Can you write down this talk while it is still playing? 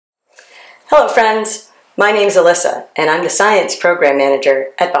Hello friends, my name's Alissa and I'm the Science Program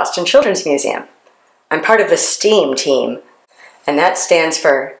Manager at Boston Children's Museum. I'm part of the STEAM team, and that stands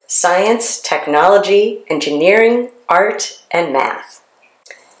for Science, Technology, Engineering, Art, and Math.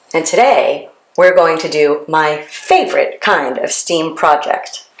 And today we're going to do my favorite kind of STEAM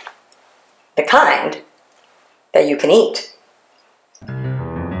project, the kind that you can eat.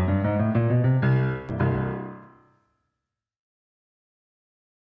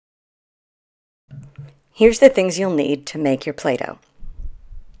 Here's the things you'll need to make your Play-Doh.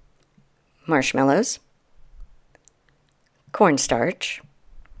 Marshmallows, cornstarch,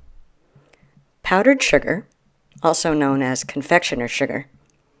 powdered sugar, also known as confectioner's sugar,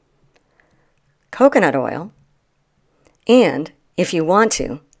 coconut oil, and, if you want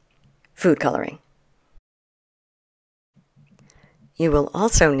to, food coloring. You will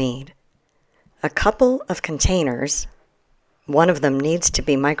also need a couple of containers. One of them needs to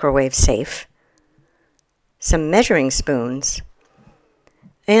be microwave safe, some measuring spoons,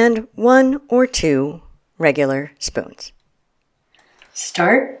 and 1 or 2 regular spoons.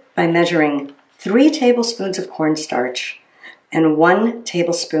 Start by measuring 3 tablespoons of cornstarch and 1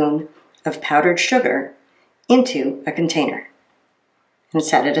 tablespoon of powdered sugar into a container and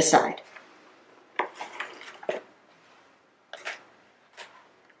set it aside.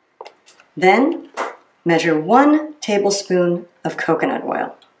 Then measure 1 tablespoon of coconut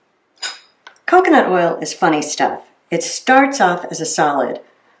oil. Coconut oil is funny stuff. It starts off as a solid,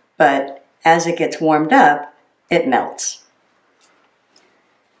 but as it gets warmed up, it melts.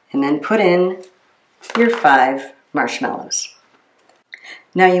 And then put in your 5 marshmallows.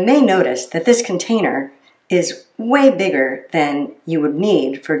 Now you may notice that this container is way bigger than you would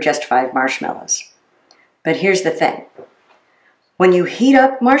need for just 5 marshmallows. But here's the thing. When you heat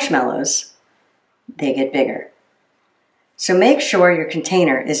up marshmallows, they get bigger. So make sure your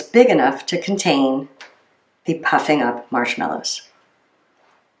container is big enough to contain the puffing up marshmallows.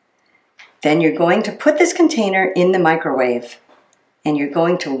 Then you're going to put this container in the microwave and you're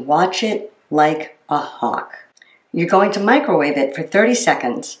going to watch it like a hawk. You're going to microwave it for 30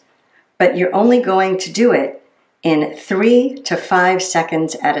 seconds, but you're only going to do it in 3 to 5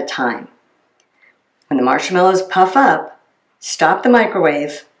 seconds at a time. When the marshmallows puff up, stop the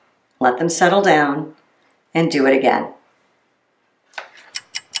microwave, let them settle down, and do it again.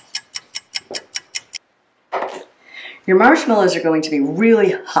 Your marshmallows are going to be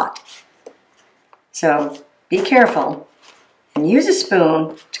really hot, so be careful and use a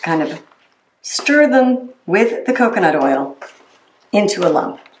spoon to kind of stir them with the coconut oil into a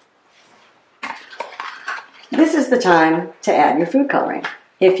lump. This is the time to add your food coloring,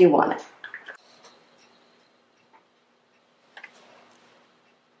 if you want it.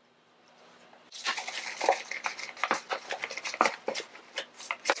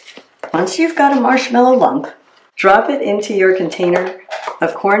 Once you've got a marshmallow lump, drop it into your container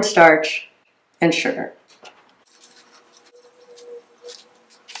of cornstarch and sugar.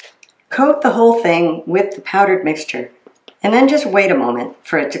 Coat the whole thing with the powdered mixture and then just wait a moment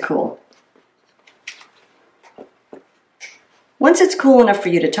for it to cool. Once it's cool enough for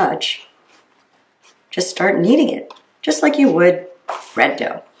you to touch, just start kneading it, just like you would bread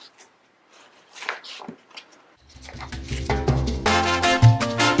dough.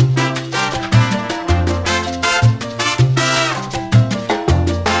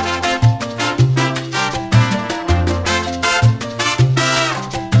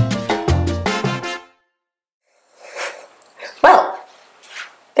 Well,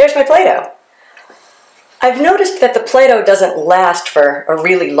 there's my Play-Doh. I've noticed that the Play-Doh doesn't last for a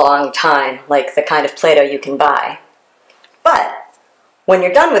really long time, like the kind of Play-Doh you can buy. But when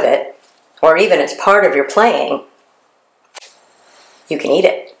you're done with it, or even as part of your playing, you can eat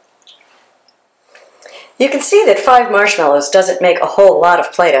it. You can see that 5 marshmallows doesn't make a whole lot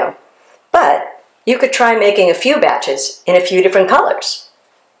of Play-Doh, but you could try making a few batches in a few different colors.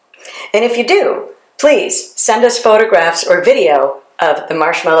 And if you do, please send us photographs or video of the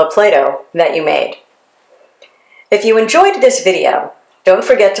marshmallow Play-Doh that you made. If you enjoyed this video, don't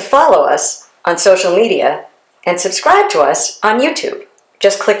forget to follow us on social media and subscribe to us on YouTube.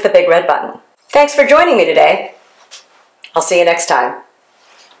 Just click the big red button. Thanks for joining me today. I'll see you next time.